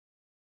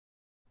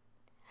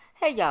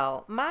Hey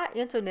y'all, my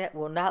internet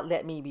will not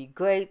let me be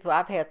great, so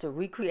I've had to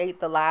recreate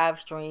the live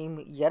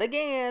stream yet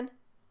again.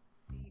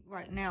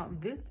 Right now,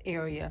 this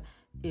area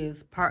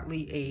is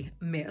partly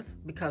a mess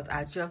because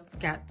I just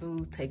got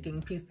through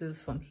taking pieces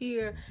from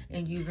here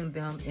and using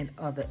them in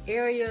other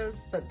areas,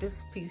 but this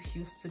piece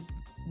used to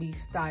be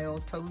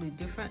styled totally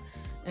different.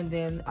 And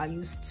then I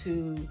used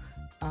to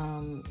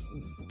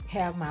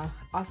have my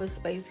office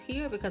space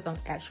here because I'm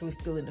actually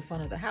still in the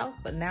front of the house,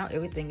 but now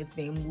everything is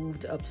being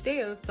moved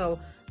upstairs, so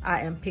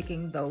I am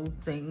picking those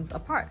things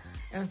apart.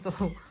 And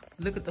so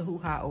look at the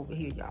hoo-ha over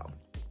here, y'all.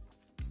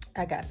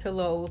 I got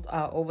pillows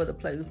all over the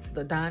place.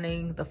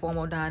 The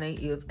formal dining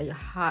is a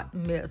hot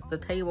mess. The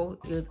table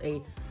is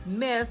a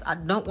mess. I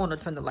don't want to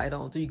turn the light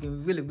on so you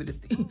can really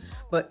see,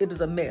 but it is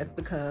a mess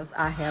because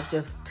I have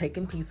just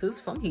taken pieces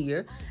from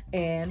here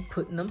and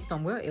putting them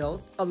somewhere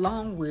else,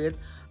 along with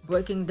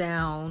breaking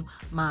down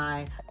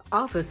my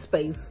office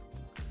space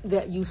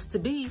that used to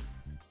be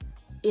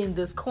in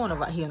this corner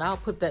right here. And I'll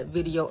put that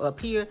video up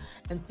here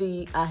and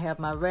see. I have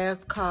my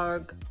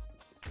cart,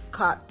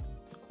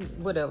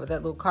 whatever,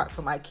 that little cart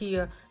from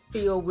IKEA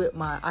filled with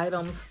my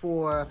items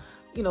for,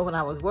 you know, when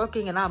I was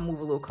working, and I'll move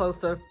a little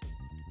closer.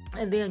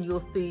 And then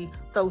you'll see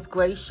those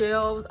gray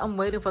shelves. I'm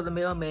waiting for the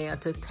mailman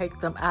to take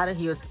them out of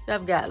here.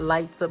 I've got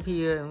lights up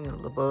here, and, you know,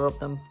 the bulb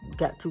them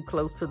got too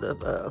close to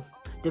the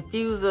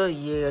diffuser.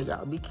 Yeah,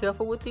 y'all be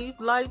careful with these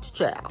lights,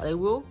 child. They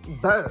will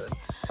burn.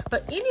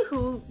 But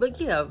anywho, but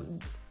yeah,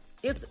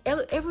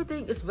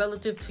 everything is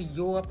relative to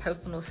your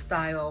personal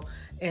style.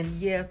 And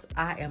yes,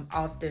 I am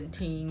often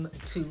team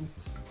too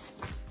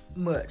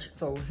much.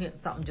 So hence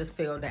something just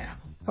fell down.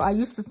 So I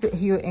used to sit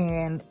here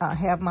and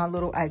have my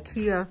little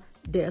IKEA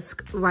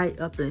desk right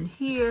up in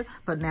here,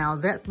 but now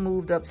that's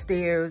moved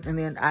upstairs, and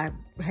then I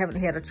haven't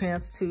had a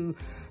chance to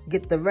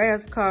get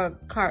the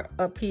cart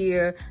up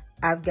here.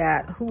 I've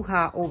got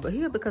hoo-ha over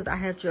here because I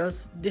had just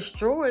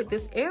destroyed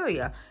this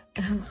area,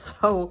 and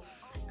so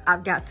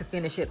I've got to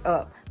finish it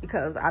up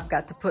because I've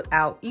got to put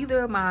out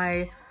either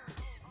my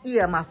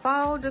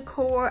fall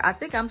decor. I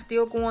think I'm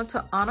still going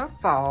to honor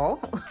fall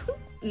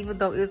even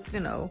though it's, you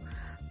know,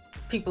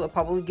 people are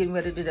probably getting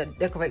ready to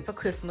decorate for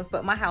Christmas,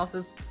 but my house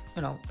is,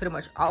 you know, pretty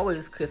much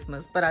always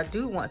Christmas. But I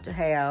do want to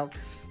have,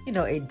 you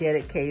know, a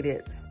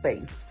dedicated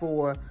space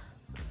for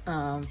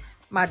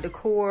my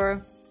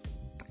decor.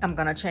 I'm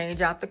gonna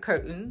change out the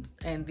curtains,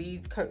 and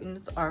these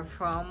curtains are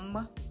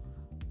from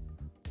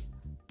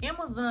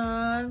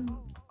Amazon.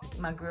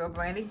 My girl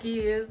Brandy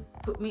Gibbs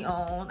put me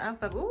on. I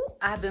was like, ooh,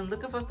 I've been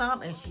looking for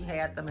some, and she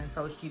had them, and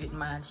so she didn't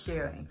mind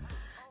sharing.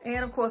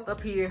 And of course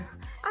up here,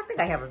 I think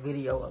I have a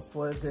video up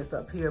for this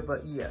up here,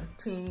 but yeah,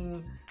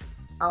 team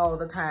all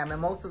the time. And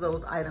most of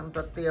those items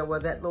up there were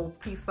that little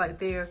piece right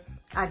there.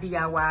 I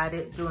DIY'd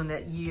it during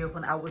that year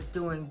when I was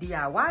doing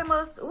DIY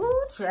month.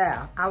 Ooh,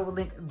 child. I will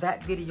link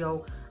that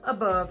video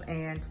above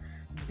and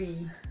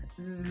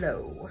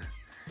below.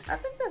 I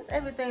think that's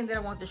everything that I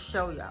want to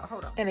show y'all.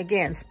 Hold on. And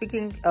again,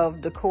 speaking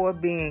of decor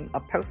being a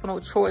personal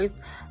choice,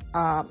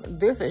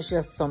 this is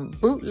just some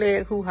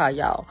bootleg hoo-ha,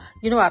 y'all.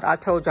 You know what? I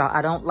told y'all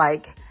I don't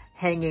like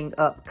hanging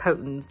up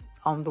curtains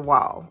on the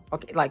wall.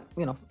 Okay, like,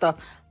 you know, stuff.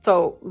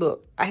 So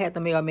look, I had the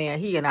mailman,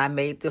 he and I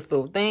made this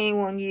little thing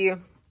one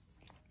year.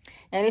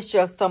 And it's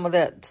just some of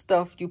that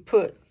stuff you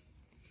put.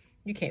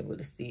 You can't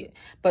really see it.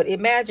 But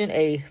imagine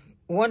a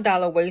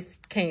 $1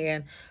 waste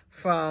can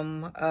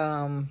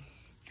from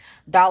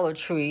Dollar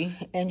Tree,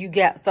 and you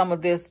got some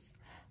of this,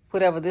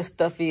 whatever this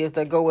stuff is,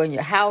 that go in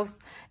your house,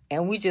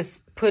 and we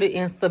just put it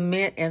in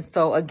cement. And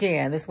so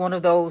again, it's one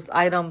of those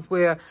items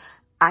where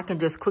I can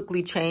just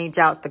quickly change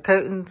out the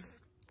curtains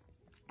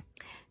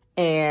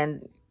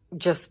and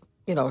just,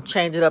 you know,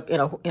 change it up in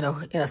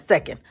a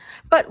second.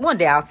 But one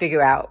day I'll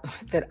figure out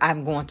that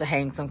I'm going to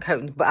hang some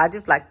curtains. But I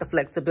just like the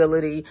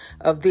flexibility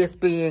of this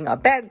being a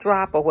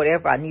backdrop or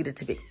whatever I need it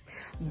to be.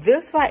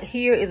 This right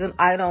here is an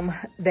item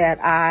that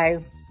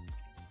I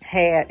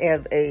had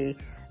as a,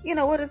 you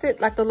know, what is it?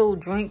 Like the little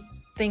drink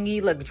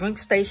thingy, like a drink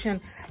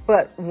station.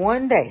 But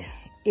one day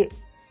it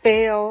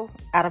fell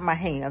out of my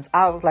hands.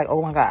 I was like,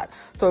 oh my God.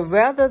 So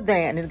rather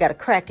than, it got a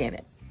crack in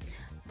it.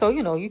 So,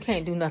 you know, you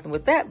can't do nothing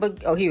with that.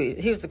 But, oh,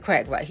 here's the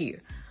crack right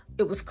here.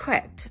 It was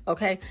cracked,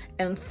 okay?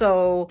 And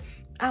so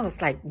I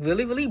was like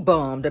really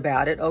bummed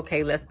about it.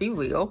 Okay, let's be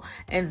real.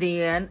 And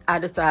then I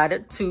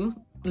decided to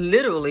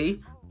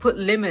literally put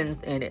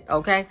lemons in it,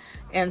 okay?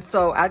 And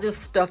so I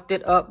just stuffed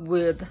it up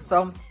with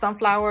some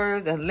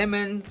sunflowers and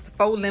lemons,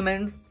 4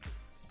 lemons.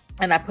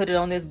 And I put it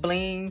on this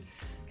bling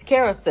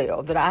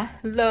carousel that I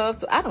love.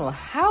 So I don't know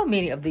how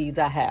many of these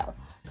I have,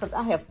 because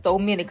I have so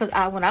many. Because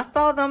when I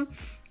saw them,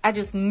 I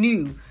just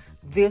knew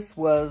this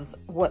was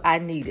what I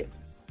needed.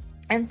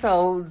 And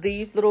so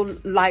these little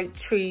light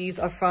trees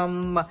are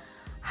from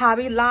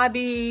Hobby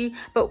Lobby.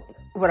 But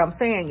what I'm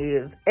saying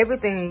is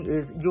everything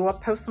is your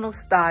personal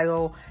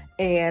style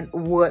and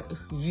what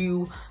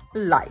you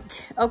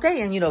like.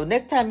 Okay, and you know,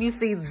 next time you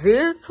see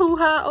this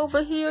hoo-ha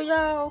over here,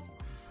 y'all,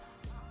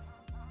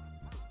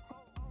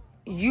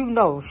 you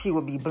know she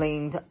will be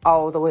blinged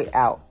all the way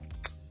out.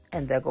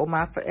 And there go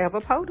my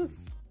forever POTUS.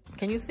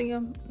 Can you see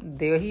him?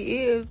 There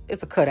he is.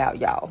 It's a cutout,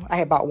 y'all. I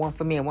had bought one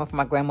for me and one for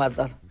my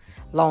grandmother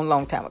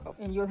long time ago.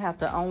 And you'll have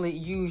to only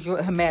use your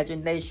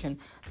imagination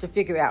to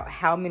figure out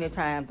how many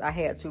times I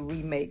had to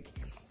remake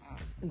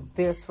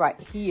this right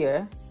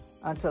here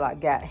until I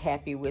got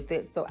happy with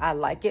it. So I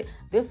like it.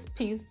 This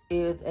piece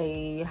is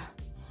a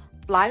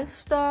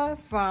Flyster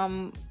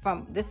from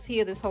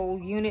this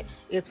whole unit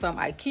is from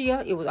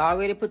IKEA. It was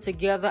already put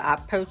together. I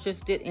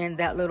purchased it in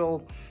that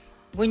little,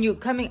 when you're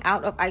coming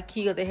out of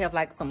IKEA, they have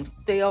like some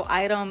sale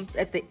items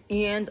at the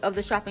end of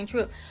the shopping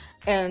trip.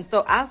 And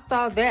so I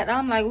saw that.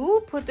 I'm like,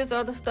 ooh, put this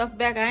other stuff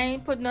back. I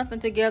ain't put nothing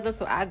together.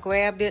 So I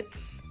grabbed it,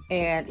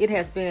 and it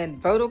has been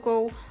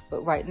vertical.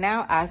 But right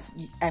now,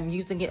 I'm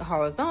using it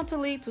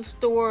horizontally to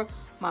store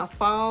my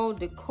fall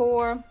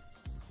decor.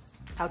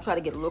 I'll try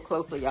to get a little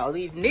closer, y'all.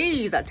 These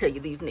knees, I tell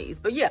you, these knees.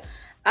 But yeah,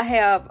 I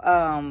have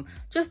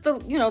just the,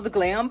 the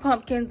glam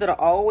pumpkins that are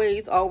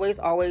always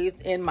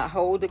in my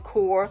whole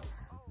decor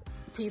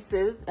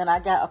pieces. And I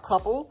got a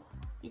couple.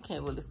 You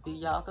can't really see,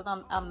 y'all, because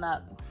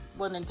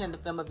wasn't intended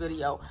to film a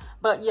video.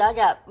 But yeah, I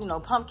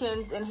got,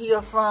 pumpkins in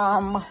here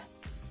from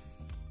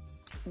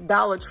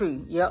Dollar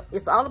Tree. Yep,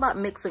 it's all about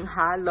mixing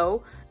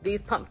high-low.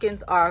 These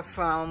pumpkins are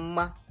from,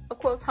 of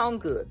course, Home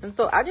Goods. And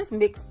so I just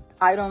mixed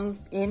items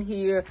in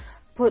here.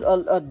 Put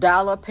a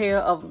dollar pair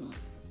of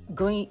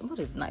green,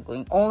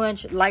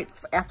 orange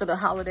lights after the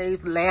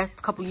holidays last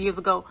couple years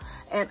ago.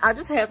 And I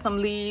just had some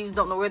leaves,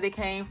 don't know where they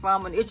came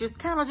from. And it just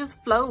kind of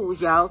just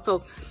flows, y'all.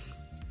 So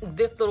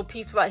this little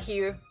piece right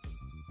here,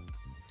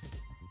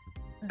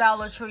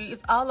 Dollar Tree,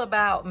 it's all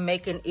about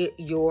making it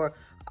your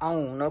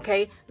own,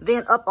 okay?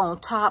 Then up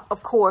on top,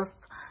 of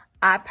course,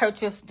 I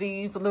purchased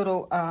these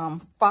little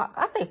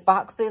I say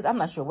foxes, I'm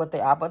not sure what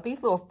they are, but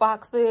these little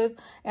foxes.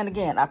 And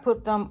again, I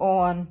put them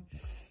on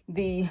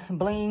the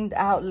blinged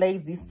out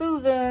Lazy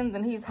Susans,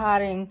 and he's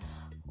hiding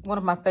one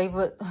of my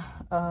favorite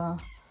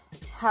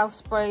house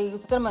sprays,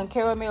 cinnamon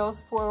caramel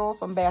swirl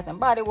from Bath and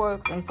Body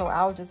Works. And so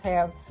I'll just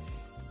have,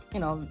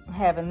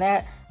 having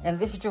that. And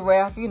this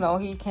giraffe,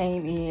 he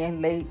came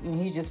in late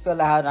and he just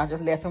fell out, and I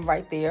just left him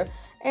right there.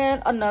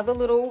 And another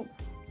little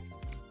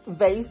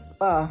vase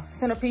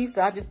centerpiece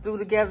that I just threw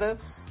together,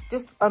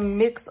 just a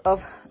mix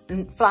of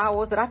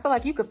flowers that I feel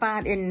like you could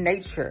find in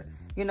nature,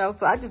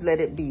 so I just let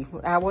it be.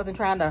 I wasn't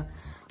trying to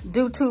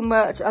do too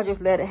much. I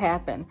just let it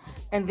happen.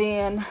 And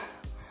then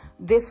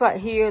this right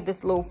here,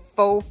 this little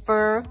faux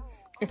fur,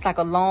 it's like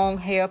a long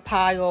hair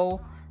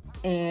pile,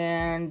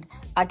 and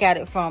I got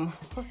it from,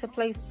 what's the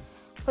place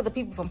for the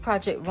people from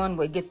Project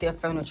Runway get their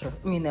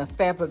their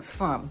fabrics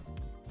from?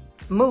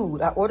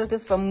 Mood. I ordered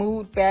this from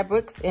Mood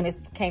Fabrics, and it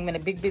came in a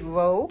big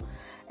roll.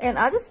 And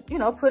I just,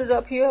 put it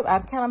up here. I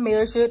kind of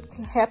measured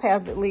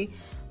haphazardly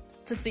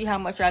to see how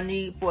much I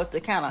need for it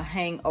to kind of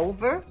hang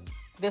over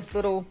this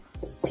little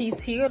piece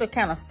here to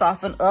kind of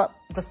soften up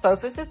the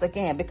surfaces.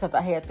 Again, because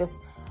I had this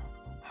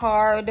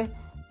hard,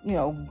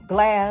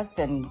 glass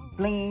and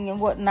bling and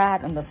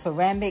whatnot, and the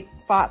ceramic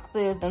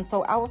foxes. And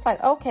so I was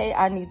like, okay,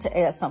 I need to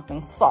add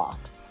something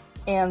soft.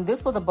 And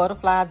this was a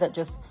butterfly that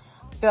just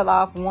fell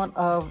off one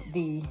of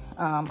the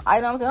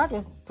items, and I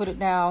just put it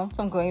down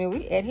some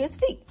greenery at his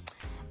feet.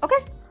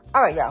 Okay,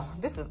 all right, y'all,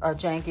 this is a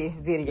janky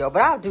video,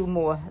 but I'll do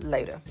more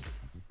later.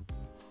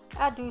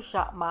 I do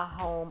shop my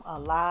home a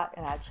lot,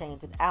 and I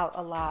change it out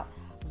a lot.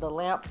 The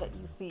lamp that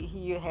you see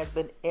here has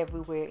been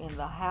everywhere in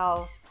the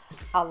house.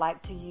 I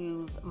like to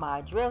use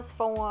my dress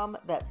form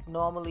that's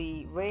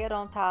normally red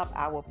on top.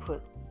 I will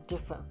put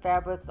different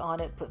fabrics on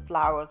it, put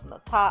flowers on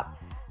the top.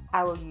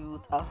 I will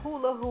use a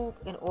hula hoop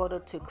in order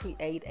to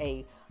create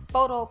a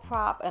photo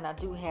prop, and I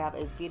do have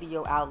a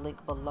video I'll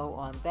link below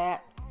on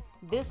that.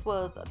 This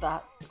was the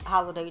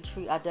holiday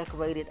tree I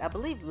decorated, I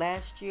believe,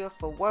 last year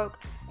for work,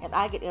 and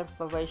I get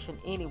inspiration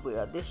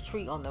anywhere. This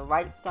tree on the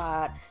right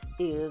side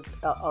is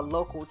a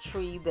local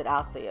tree that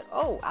I said,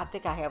 oh, I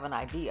think I have an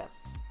idea.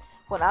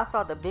 When I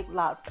saw the Big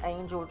Lots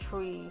angel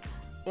tree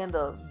in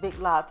the Big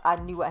Lots, I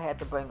knew I had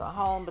to bring her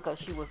home because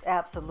she was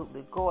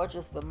absolutely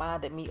gorgeous.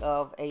 Reminded me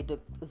of a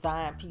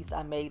design piece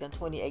I made in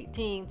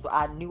 2018, so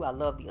I knew I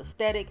loved the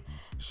aesthetic.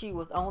 She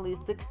was only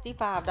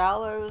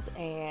 $65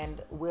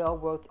 and well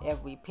worth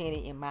every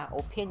penny in my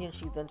opinion.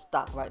 She's in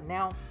stock right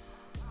now.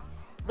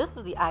 This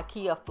is the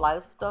IKEA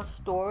Flyster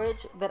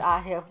storage that I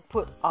have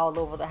put all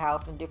over the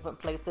house in different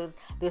places.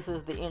 This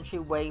is the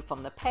entryway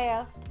from the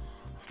past.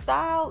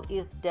 Style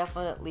is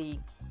definitely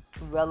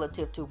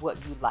relative to what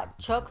you like.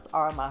 Chucks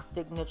are my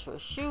signature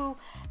shoe,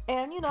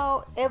 and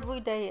every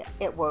day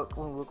at work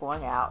when we're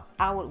going out,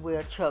 I would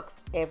wear Chucks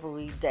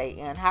every day.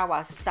 And how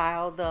I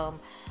styled them,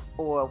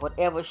 or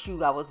whatever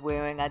shoe I was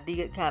wearing, I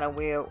did kind of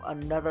wear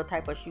another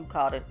type of shoe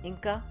called an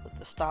Inca, with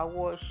the Star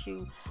Wars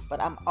shoe, but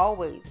I'm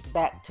always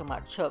back to my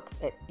Chucks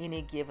at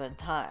any given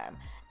time,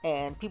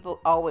 and people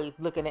always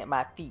looking at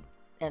my feet.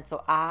 And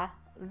so I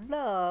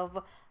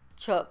love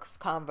Chucks,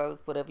 Converse,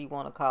 whatever you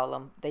want to call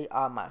them. They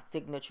are my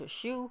signature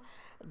shoe.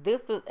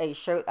 This is a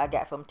shirt I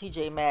got from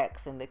TJ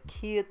Maxx in the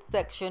kids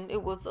section.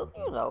 It was, a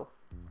little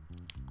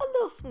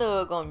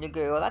snug on your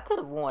girl. I could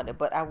have worn it,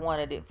 but I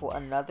wanted it for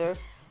another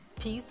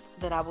piece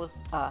that I was,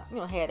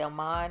 had in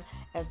mind.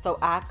 And so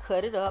I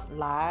cut it up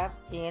live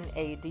in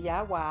a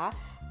DIY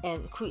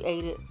and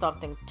created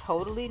something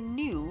totally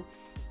new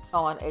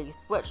on a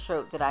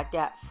sweatshirt that I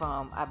got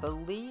from, I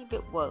believe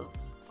it was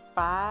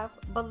Five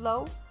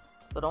Below.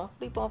 So don't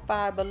sleep on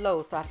Five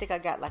Below. So I think I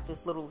got like this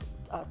little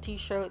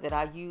t-shirt that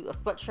I used, a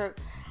sweatshirt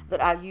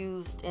that I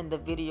used in the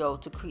video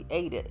to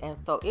create it. And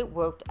so it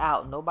worked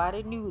out.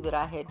 Nobody knew that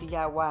I had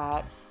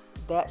DIY'd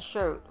that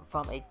shirt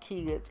from a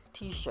kid's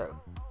t-shirt.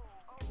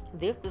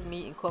 This is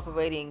me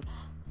incorporating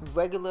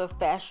regular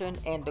fashion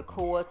and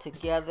decor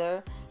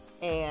together.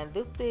 And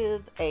this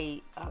is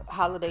a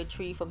holiday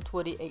tree from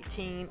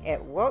 2018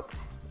 at work.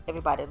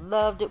 Everybody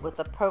loved it with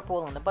the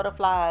purple and the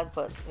butterflies,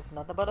 but it's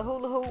nothing but a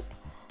hula hoop.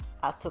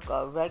 I took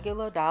a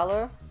regular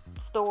dollar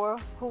store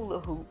hula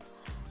hoop,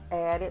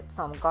 added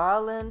some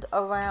garland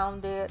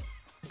around it,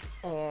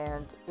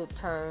 and it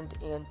turned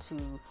into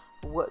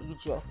what you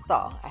just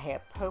saw. I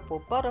had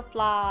purple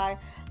butterfly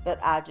that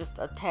I just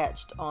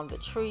attached on the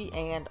tree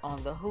and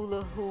on the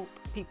hula hoop.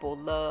 People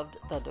loved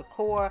the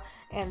decor,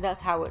 and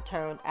that's how it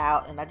turned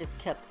out. And I just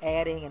kept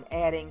adding and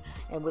adding,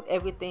 and with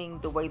everything,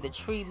 the way the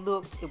tree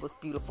looked, it was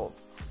beautiful.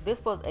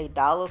 This was a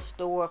dollar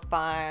store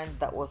find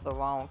that was the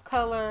wrong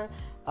color,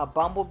 a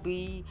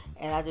bumblebee,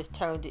 and I just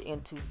turned it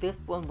into this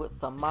one with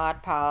some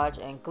Mod Podge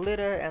and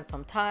glitter and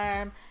some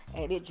time,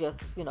 and it just,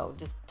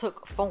 just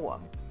took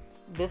form.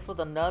 This was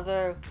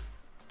another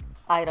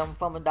item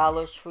from a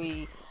Dollar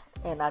Tree,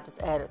 and I just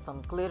added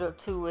some glitter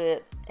to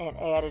it and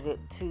added it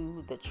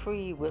to the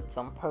tree with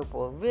some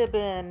purple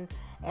ribbon,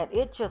 and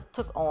it just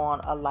took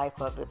on a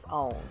life of its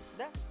own.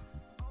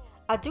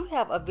 I do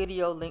have a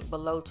video link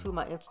below to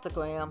my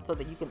Instagram so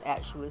that you can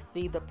actually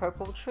see the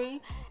purple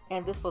tree,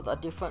 and this was a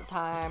different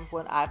time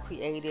when I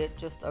created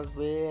just a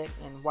red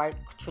and white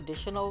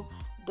traditional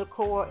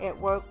decor at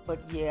work.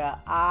 But yeah,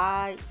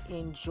 I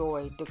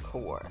enjoy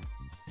decor.